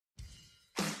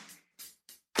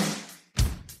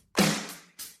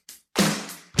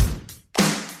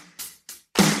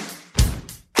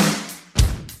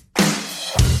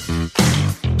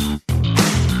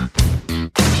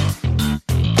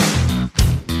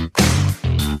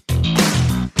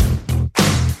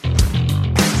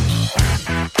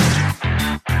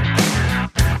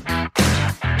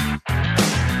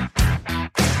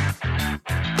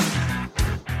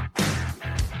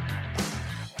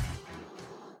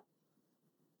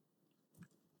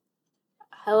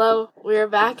Hello, we are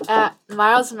back at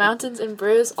Miles Mountains and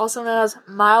Brews, also known as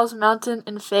Miles Mountain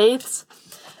and Faiths.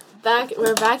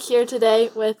 We're back here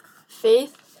today with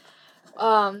Faith,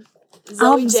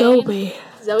 Zoe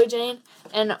Jane,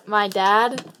 and my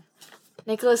dad,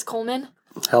 Nicholas Coleman.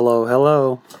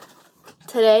 Hello.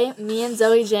 Today, me and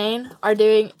Zoe Jane are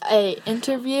doing a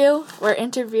interview. We're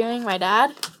interviewing my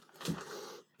dad.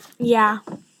 Yeah.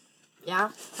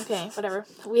 Yeah? Okay, whatever.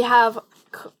 We have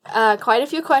quite a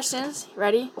few questions.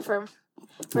 Ready?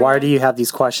 Why do you have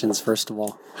these questions, first of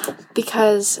all?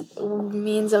 Because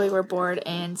me and Zoe were bored,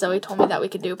 and Zoe told me that we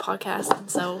could do a podcast,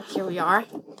 and so here we are.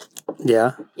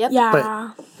 Yeah? Yep. Yeah.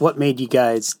 But what made you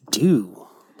guys do?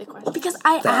 Big question. Because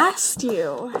I asked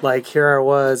you. Like, here I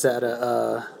was at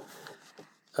a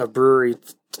brewery,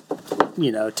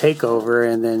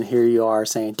 takeover, and then here you are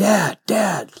saying, Dad,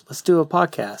 let's do a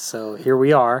podcast. So here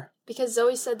we are. Because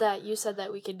Zoe said that you said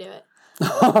that we could do it.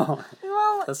 Well,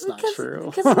 that's not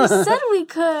true. Because we said we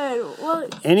could. Well,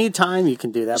 anytime you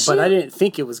can do that, but I didn't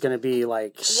think it was going to be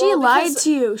like... She lied to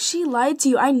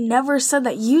you. I never said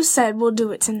that. You said we'll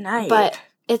do it tonight. But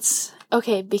it's...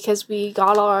 Okay, because we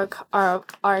got all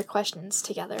our questions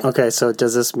together. Okay, so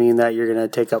does this mean that you're going to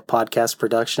take up podcast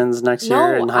productions next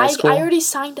year in high school? I already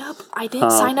signed up. I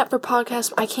didn't sign up for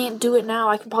podcast. I can't do it now.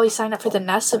 I can probably sign up for the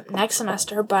next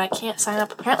semester, but I can't sign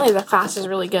up. Apparently the class is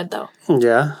really good, though.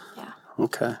 Yeah? Yeah.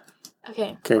 Okay,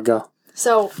 go.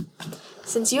 So,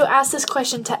 since you asked this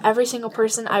question to every single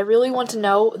person, I really want to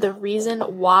know the reason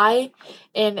why.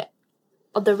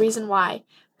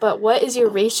 But what is your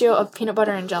ratio of peanut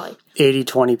butter and jelly?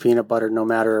 80-20 peanut butter, no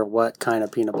matter what kind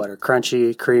of peanut butter.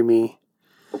 Crunchy, creamy.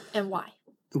 And why?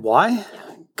 Why?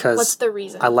 Because what's the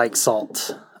reason? I like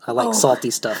salt. I like salty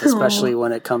stuff, especially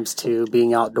when it comes to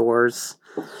being outdoors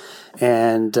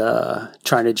and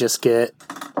trying to just get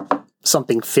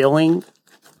something filling.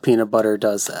 Peanut butter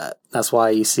does that. That's why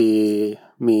you see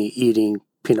me eating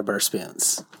peanut butter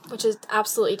spoons. Which is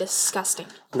absolutely disgusting.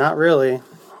 Not really.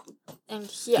 And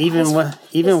even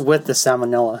with the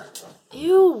salmonella.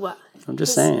 Ew. I'm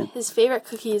just saying. His favorite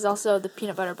cookie is also the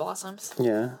peanut butter blossoms.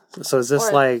 Yeah. So is this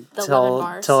or like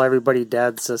tell everybody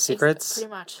Dad's secrets? Pretty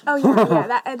much. Oh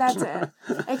yeah, that's it.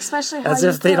 Especially how as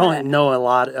if they don't know a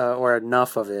lot or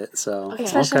enough of it. So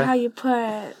especially how you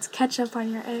put ketchup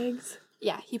on your eggs.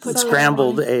 Yeah, he puts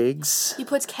scrambled eggs. He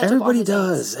puts ketchup. Everybody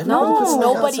does. Eggs.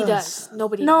 Nobody does.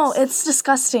 Nobody. No, does. It's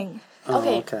disgusting.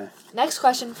 Okay. Next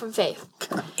question from Faith.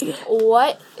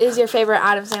 What is your favorite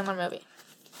Adam Sandler movie?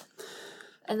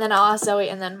 And then I'll ask Zoe,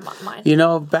 and then mine.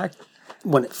 Back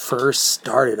when it first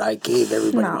started, I gave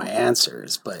everybody my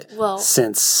answers, but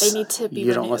since they need to be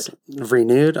don't listen,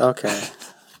 renewed. Okay.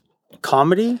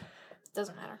 Comedy?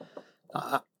 Doesn't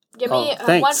matter. Give me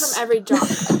one from every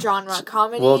genre.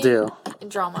 Comedy. Will do. And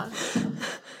drama.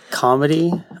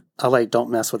 Comedy. I like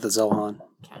Don't Mess with the Zohan.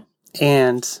 Okay.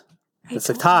 And it's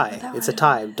a tie. It's a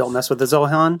tie. Don't Mess with the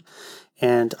Zohan.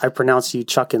 And I pronounce you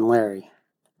Chuck and Larry.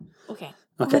 Okay.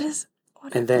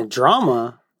 And then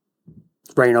drama,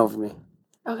 Reign Over Me.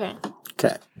 Okay.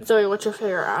 Okay. Zoe, what's your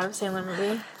favorite Adam Sandler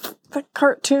movie? The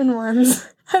cartoon ones.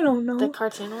 I don't know. The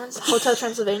cartoon ones? Hotel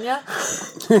Transylvania?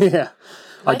 Yeah.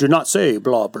 I do not say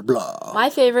blah, blah, blah. My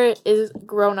favorite is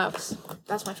Grown Ups.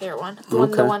 That's my favorite one.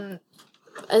 The one...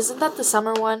 Isn't that the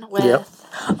summer one with... Yep.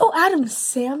 Oh, Adam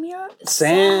Sandler?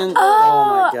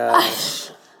 Oh my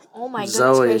gosh. Oh my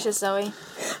goodness gracious, Zoe.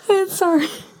 Sorry.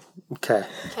 Okay,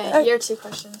 your two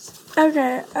questions.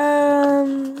 Okay,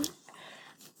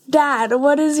 Dad,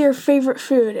 what is your favorite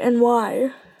food and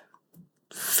why?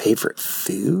 Favorite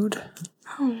food?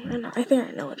 Oh, I think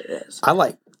I know what it is. I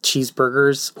like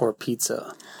cheeseburgers or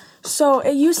pizza. So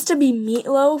it used to be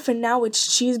meatloaf, and now it's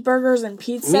cheeseburgers and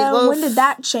pizza. Meatloaf, when did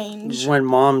that change? When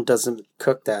Mom doesn't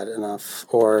cook that enough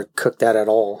or cook that at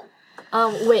all.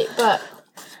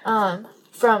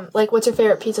 From, what's your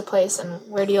favorite pizza place, and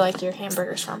where do you like your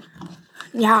hamburgers from?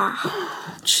 Yeah.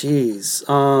 Cheese.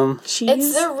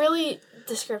 Cheese? They're really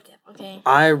descriptive, okay?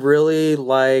 I really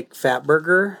like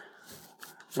Fatburger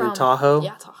in Tahoe.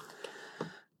 Yeah, Tahoe.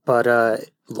 But,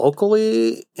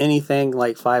 locally, anything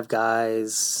like Five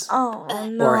Guys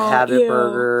or Habit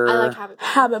Burger. I like Habit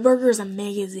Burger. Habit Burger is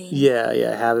amazing.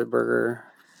 Yeah, Habit Burger.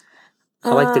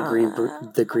 I like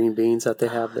the green beans that they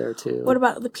have there, too. What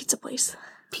about the pizza place?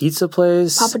 Pizza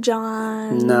place? Papa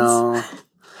John's. No.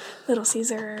 Little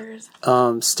Caesars.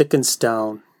 Stick and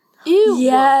Stone. Ew.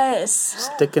 Yes.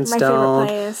 Stick and Stone. My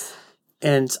favorite place.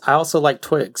 And I also like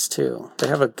Twigs, too. They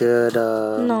have a good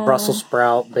Brussels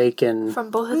sprout, bacon.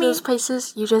 From both of those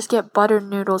places, you just get buttered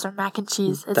noodles or mac and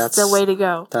cheese. It's the way to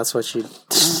go. That's what you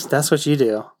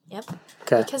do. Yep.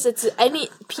 Okay. Because it's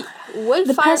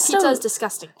wood-fired pizza is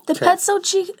disgusting. The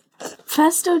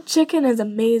Pesto chicken is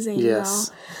amazing.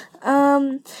 Yes.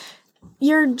 Though.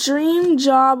 Your dream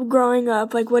job growing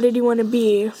up, like what did you want to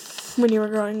be when you were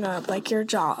growing up? Like your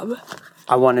job.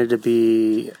 I wanted to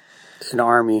be an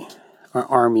army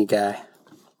guy,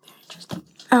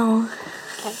 Oh,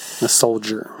 a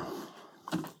soldier.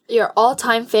 Your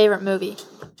all-time favorite movie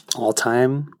All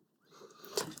time,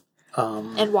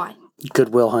 and why?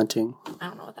 Goodwill Hunting. I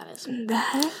don't know what that is. the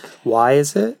heck? Why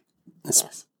is it? It's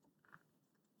Yes.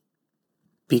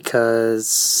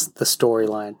 because the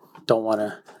storyline. Don't want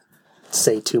to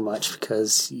say too much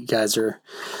because you guys are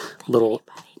little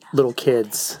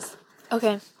kids,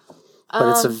 Okay. but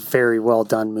it's a very well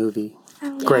done movie.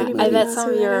 Great I movie. bet some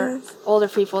of your older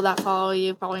people that follow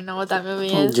you probably know what that movie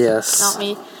is. Yes. Not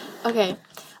me. Okay.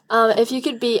 If you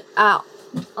could be out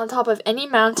on top of any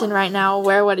mountain right now,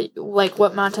 where would it, like,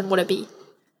 what mountain would it be?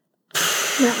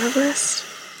 Mount Everest.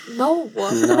 No.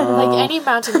 Like any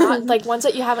mountain, not like ones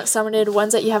that you haven't summited,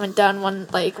 ones that you haven't done, ones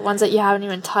that you haven't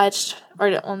even touched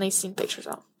or only seen pictures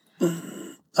of.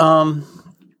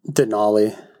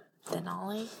 Denali.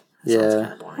 Denali.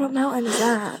 Yeah, What mountain is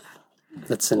that?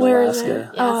 that's in Where is Alaska.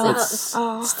 it?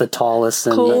 Yeah, It's the tallest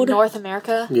and Cold. in North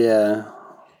America. yeah,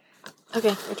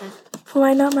 Okay, your turn.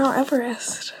 Why not Mount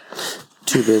Everest?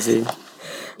 too busy.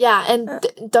 Yeah, and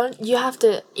don't you have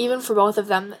to, even for both of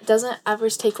them, doesn't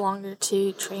Everest take longer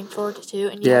to train for too?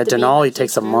 And you Yeah, have to be in Denali the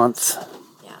takes a group? month.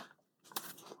 Yeah.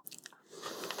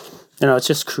 It's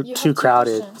just You have too two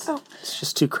crowded. questions. It's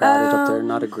just too crowded up there.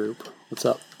 Not a group. What's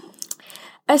up?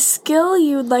 A skill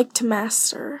you'd like to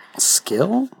master.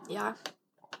 Skill? Yeah.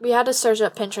 We had to search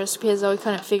up Pinterest because we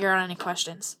couldn't figure out any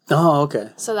questions. Oh, okay.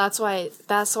 So that's why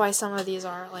some of these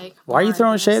are like. Why are you more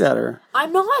throwing advanced. shade at her?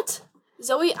 I'm not.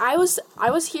 Zoe, I was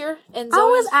here and I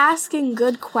Zoe was asking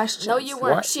good questions. No, you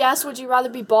weren't. What? She asked, "Would you rather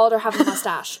be bald or have a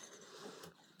mustache?"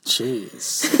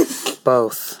 Jeez.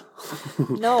 Both.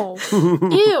 No.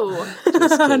 Ew.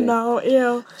 Just kidding. No,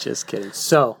 ew. Just kidding.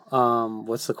 So,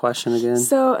 what's the question again?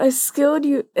 So a skill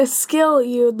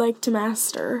you'd like to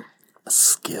master. A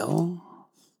skill?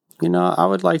 I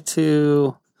would like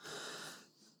to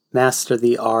master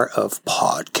the art of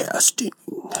podcasting.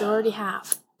 You already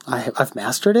have. I've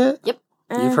mastered it? Yep.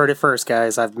 You've heard it first,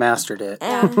 guys. I've mastered it.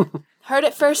 Heard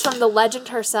it first from the legend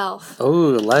herself. Oh,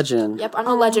 legend. Yep, I'm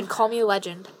a legend. Call me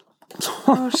legend.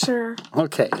 Oh, sure.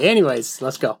 Okay, anyways,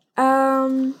 let's go.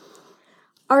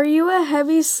 Are you a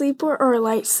heavy sleeper or a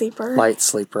light sleeper? Light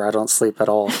sleeper. I don't sleep at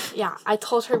all. Yeah, I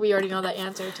told her we already know that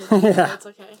answer to that. Yeah. So it's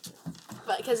okay.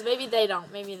 But because maybe they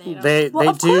don't. Maybe they don't. They Well,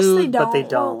 of course do, they but they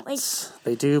don't. Well, don't. like,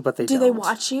 They do, but they Do don't. they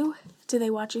watch you? Do they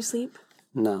watch you sleep?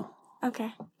 No.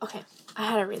 Okay. Okay, I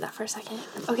had to read that for a second.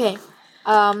 Okay,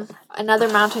 another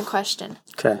mountain question.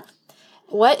 Okay.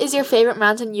 What is your favorite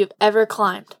mountain you've ever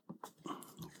climbed?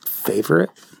 Favorite?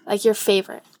 Like your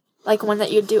favorite, like one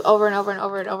that you do over and over and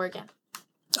over and over again.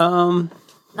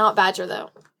 Not Badger though.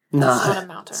 No, It's not a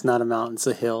mountain. It's not a mountain. It's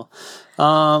a hill.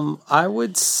 I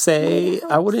would say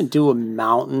I wouldn't do a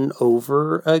mountain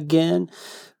over again.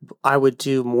 I would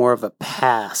do more of a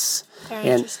pass, Very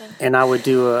interesting. and I would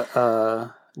do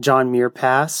a John Muir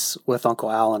pass with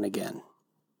Uncle Alan again.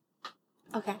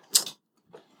 Okay.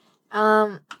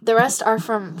 The rest are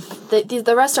from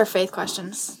the rest are faith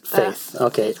questions. Faith.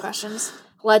 Okay. Faith questions.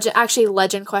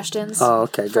 Legend questions. Oh,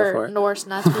 okay. Go for it. Norse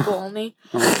nuts people only.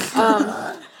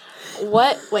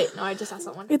 What? Wait, no, I just asked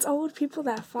that one. It's old people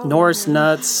that follow. Norse me.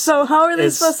 Nuts So how are they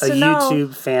is supposed a to know?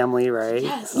 YouTube family, right?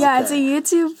 Yes. Yeah, it's a Okay.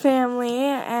 YouTube family,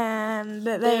 and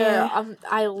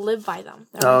I live by them.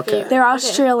 They're my Okay. favorite. they're Okay.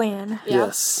 Australian. Yeah.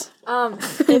 Yes.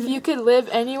 If you could live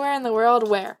anywhere in the world,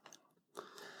 where?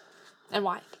 And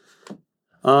why?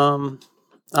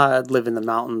 I'd live in the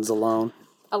mountains alone.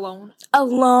 Alone.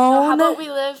 Alone. How about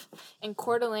we live in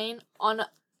Coeur d'Alene on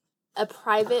a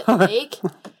private lake,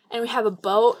 and we have a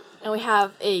boat, and we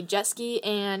have a jet ski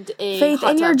and a Faith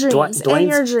hot in your tub. dreams. In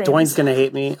your dreams. Dwayne's gonna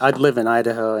hate me. I'd live in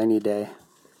Idaho any day.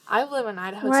 I live in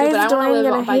Idaho Why too, but is I want Dwayne to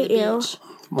live gonna by the hate you? beach.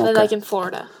 Okay. Like in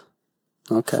Florida.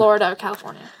 Okay. Florida or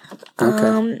California.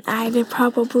 Okay. I'd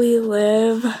probably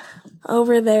live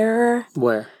over there.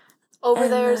 Where? Over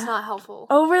And, there is not helpful.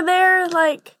 Over there,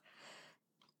 like,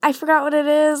 I forgot what it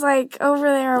is. Like, over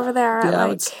there. Yeah,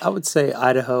 like, I would say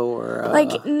Idaho or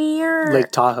like near Lake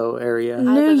Tahoe area. I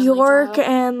New live in Lake York Tahoe.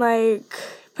 and, like,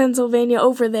 Pennsylvania.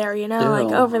 Over there, like,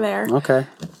 Ew. over there. Okay.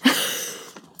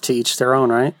 To each their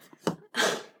own, right?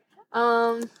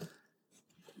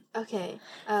 Okay.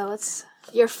 Let's.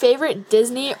 Your favorite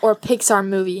Disney or Pixar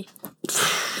movie?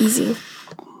 Easy.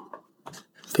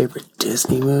 Favorite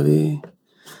Disney movie?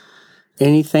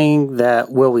 Anything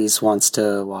that Willy's wants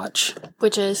to watch.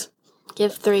 Which is,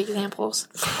 give 3 examples.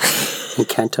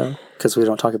 Encanto, because we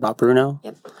don't talk about Bruno.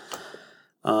 Yep.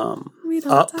 We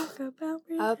don't Up. talk about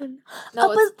Up. Bruno.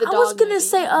 No, it's the dog I was gonna movie.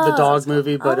 say The dog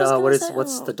movie, I but was gonna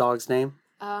what's say, the dog's name?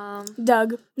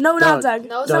 Doug. No, not Doug.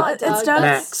 No, it's Doug. not Doug. It's Doug.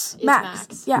 Max. It's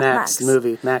Max. Yeah, Max.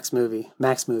 Max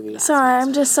movie. Sorry,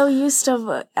 I'm just so used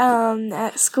to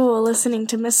at school listening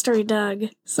to Mystery Doug.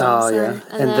 So Oh sorry. yeah,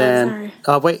 And and then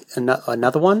sorry. wait,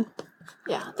 another one.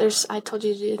 Yeah, I told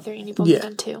you to do 3 and you've Yeah.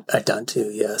 done 2. I done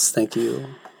too. Yes, thank you,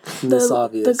 Miss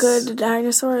Obvious. The good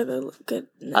dinosaur, the good.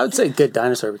 I would say Good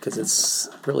Dinosaur because it's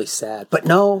really sad. But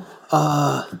no,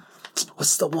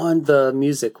 what's the one? The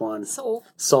music one.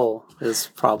 Soul is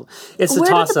probably. It's a Where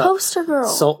toss did the up. poster go?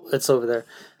 Soul. It's over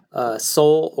there.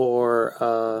 Soul or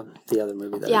the other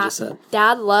movie that I Yeah, just said.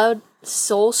 Dad loved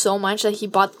Soul so much that he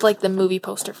bought like the movie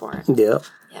poster for it. Yeah.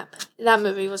 Yeah, that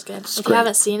movie was good. If you great.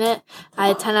 haven't seen it,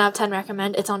 I 10 out of 10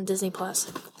 recommend. It's on Disney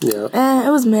Plus. Yeah. It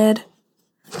was mid.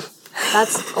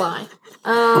 That's a lie.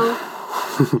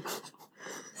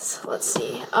 So let's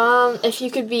see. If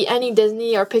you could be any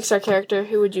Disney or Pixar character,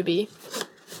 who would you be?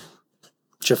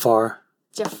 Jafar.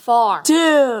 Jafar.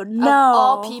 Dude, no. Of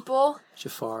all people,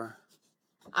 Jafar.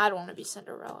 I'd want to be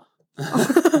Cinderella.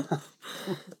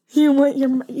 You want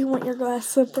your glass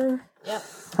slipper? Yep.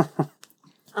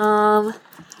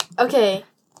 Okay.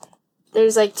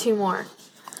 There's like 2 more.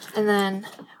 And then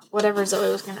whatever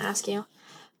Zoe was going to ask you.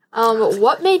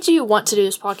 What made you want to do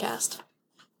this podcast?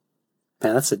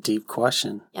 Man, that's a deep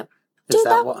question. Yep. Is Dude,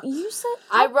 that what? you said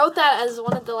I wrote that as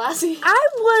one of the last.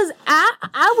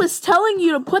 I was telling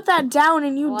you to put that down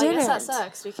and you Well, didn't. I guess that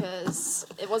sucks because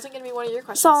it wasn't going to be one of your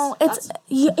questions. So it's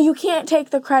you can't take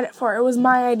the credit for it. It was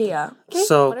my idea. Okay,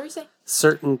 So- whatever you say.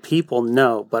 Certain people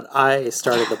know, but I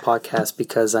started the podcast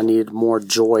because I needed more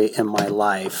joy in my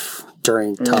life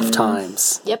during tough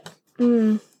times. Yep.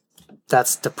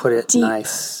 That's to put it Deep.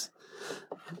 nice.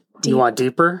 You want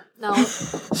deeper? No.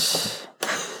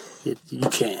 You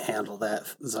can't handle that,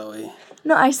 Zoe.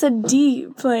 No, I said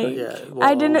deep. Like Yeah, I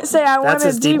well, didn't say I wanted That's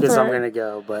as deep deeper. as I'm going to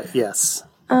go, but yes.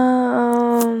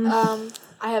 I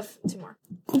have 2 more.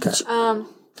 Okay.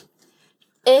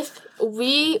 If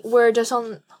we were just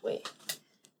on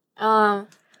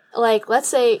like let's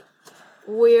say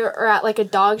we're at like a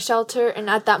dog shelter and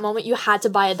at that moment you had to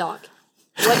buy a dog.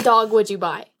 What dog would you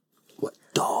buy? What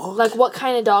dog? Like what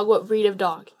kind of dog, what breed of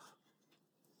dog?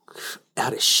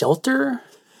 At a shelter?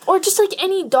 Or just like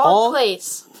any dog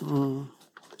place.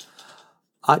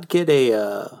 I'd get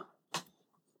a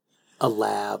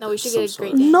lab. No, we of should some get a sort.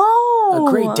 Great Dane. No.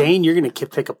 A Great Dane, you're going to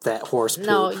pick up that horse poop.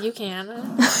 No, you can.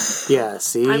 Yeah,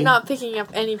 see? I'm not picking up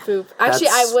any poop. Actually,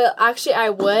 That's- I will. Actually, I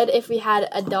would if we had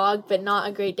a dog, but not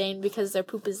a Great Dane because their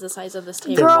poop is the size of this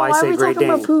Then table. Girl, why why are say we Great talking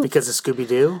about Dane? poop? Because of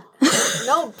Scooby-Doo?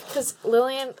 No, because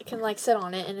Lillian can like sit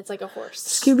on it and it's like a horse.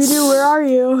 Scooby Doo, where are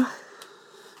you?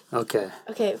 Okay.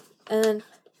 Okay, and then,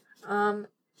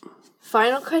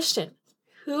 final question: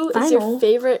 Who is your Final?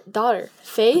 favorite daughter?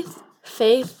 Faith,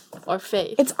 or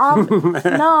Faith, It's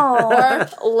no.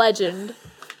 or Legend?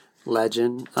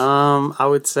 Legend. I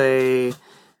would say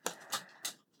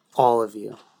all of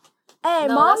you. Hey,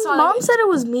 No, mom. that's not Mom a- said it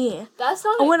was me. That's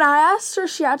not. When I asked her,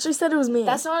 she actually said it was me.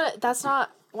 That's not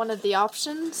one of the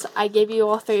options. I gave you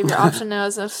all 3 of your options.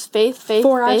 It was Faith,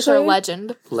 Four, or actually?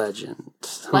 Legend. Legend.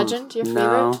 Legend, your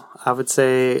No, I would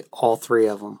say all 3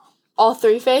 of them. All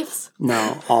 3 Faiths.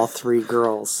 No, all 3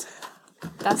 girls.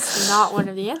 That's not one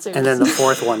of the answers. And then the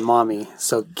 4th one, mommy.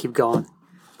 So keep going.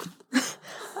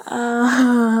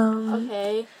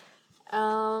 Okay.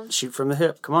 Shoot from the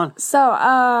hip. Come on. So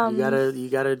You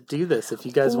gotta do this. If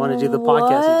you guys want to do the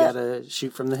podcast, you gotta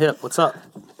shoot from the hip. What's up?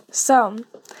 So,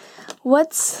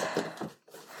 what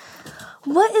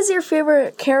is your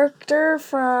favorite character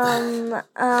from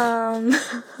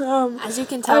As you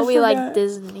can tell, I we like forgot.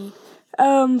 Disney.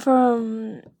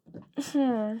 from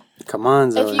Come on,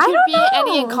 If Zoe. you could be know.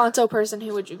 any Encanto person,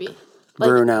 who would you be? Like,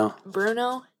 Bruno.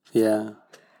 Bruno? Yeah.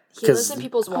 He lives in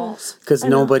people's walls. Because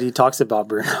nobody talks about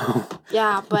Bruno.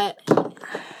 Yeah, but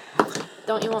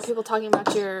don't you want people talking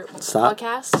about your Stop.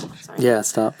 podcast? Sorry. Yeah,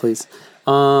 stop, please.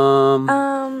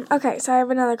 okay, so I have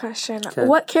another question. Okay.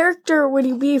 What character would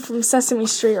you be from Sesame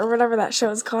Street or whatever that show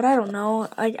is called? I don't know.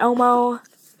 Like Elmo,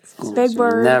 Big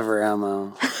Bird. Never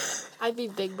Elmo. I'd be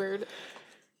Big Bird.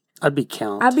 I'd be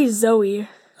Count. I'd be Zoe.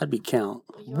 I'd be Count.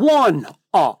 One.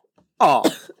 Oh.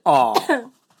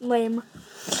 Lame.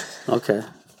 Okay.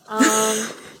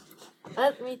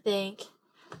 Let me think.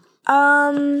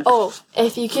 Oh,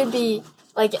 if you could be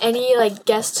like any like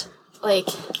guest, I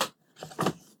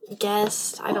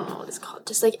don't know what it's called.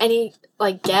 Just like any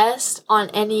like guest on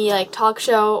any like talk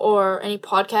show or any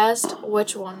podcast,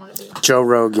 which one would it be? Joe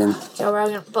Rogan. Joe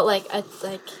Rogan, but like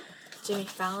Jimmy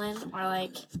Fallon or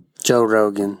like Joe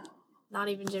Rogan. not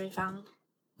even Jimmy Fallon?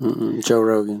 Joe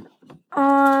Rogan.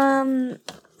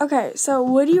 Okay, so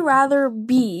would you rather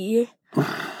be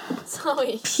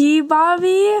Zoe.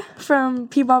 P-Bobby from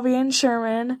P-Bobby and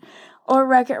Sherman or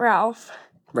Wreck-It Ralph?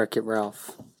 Wreck-It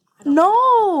Ralph.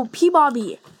 No,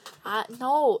 P-Bobby.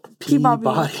 No.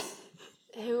 Peabody.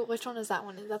 Which one is that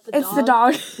one? Is that the It's dog? the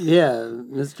dog. Yeah,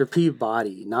 Mr.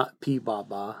 Peabody, not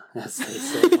P-Baba, as they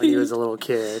said when he was a little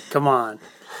kid. Come on.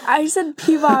 I said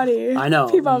Peabody. I know.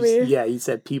 P-Bobby. You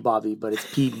said P-Bobby, but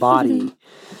it's Peabody,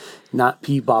 not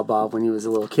P-Baba when he was a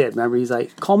little kid. Remember, he's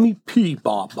like, call me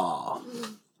P-Baba.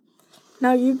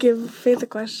 Now you give Faith a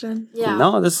question. Yeah.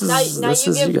 No, this is Now this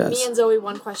you is give you guys. me and Zoe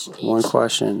one question each. One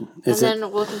question. And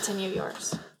then we'll continue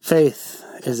yours. Faith,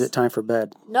 is it time for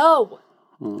bed? No.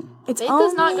 It's Faith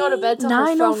does not go to bed till her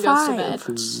phone goes to 9:05.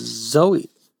 bed. Zoe,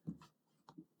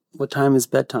 what time is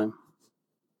bedtime?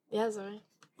 Yeah, Zoe.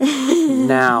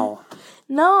 Now.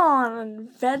 No,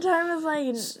 bedtime is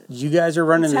like. You guys are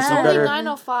running this. You Ten. Only better.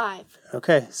 9:05.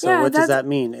 Okay, so Yeah, what does that's- that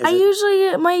mean? Is I it-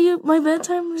 usually my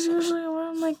bedtime is usually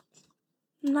around like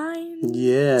 9.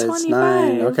 Yeah, it's 25.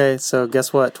 9. Okay, so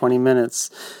guess what? 20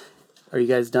 minutes. Are you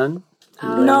guys done? You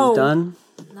guys No. done?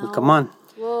 No. Well, come on.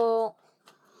 Well,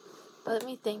 let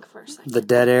me think for a second. The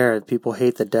dead air. People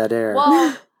hate the dead air.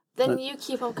 Well, then you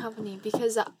keep him company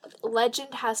because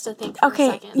Legend has to think for a Okay,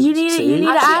 second. you need See? you need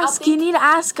to Actually, I'll ask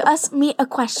think- me a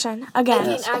question I again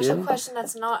mean, Ask actual you. question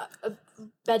that's not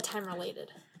bedtime related.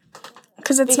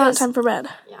 because it's not because- time for bed.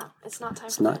 Yeah, it's not time.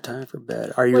 It's for not bed. time for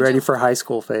bed. Are you Would ready you- for high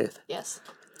school, Faith? Yes.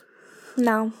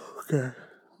 No, Okay.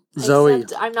 Zoe,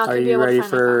 Except I'm not are gonna be you able to ready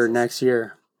find my for glasses. next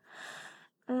year?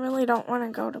 I really don't want to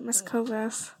go to Miss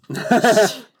Kovas.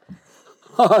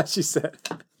 Oh, she said.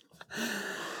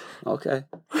 Okay.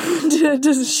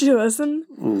 Does she listen?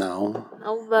 No,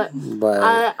 No, but but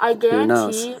I knows?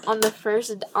 guarantee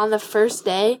on the first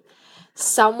day,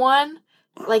 someone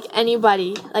like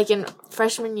anybody like in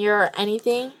freshman year or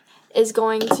anything is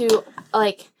going to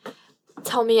like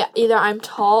tell me either I'm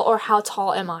tall or how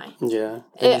tall am I. yeah.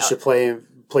 And you should play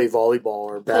volleyball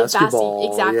or basketball.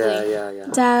 exactly. Yeah.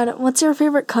 Dad, what's your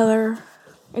favorite color?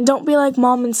 And don't be like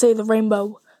Mom and say the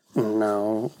rainbow.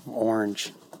 No,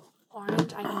 orange.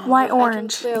 Orange. Why I can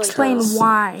orange? clearly Explain Because-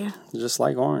 why. Just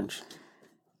like orange.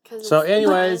 'cause So it's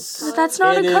anyways, color. But that's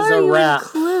not It a is color a you wrap.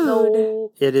 include.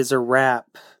 No. It is a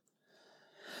wrap.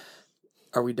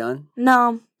 Are we done?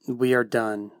 No. We are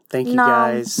done. Thank you No.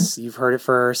 guys. You've heard it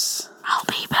first. I'll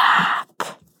be back.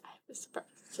 Just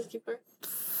keep her.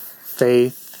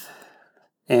 Faith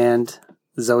and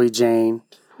Zoe Jane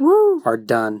Woo. are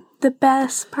done. The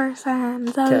best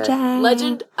person, Zoe Okay. Jane.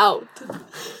 Legend out.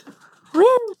 Woo.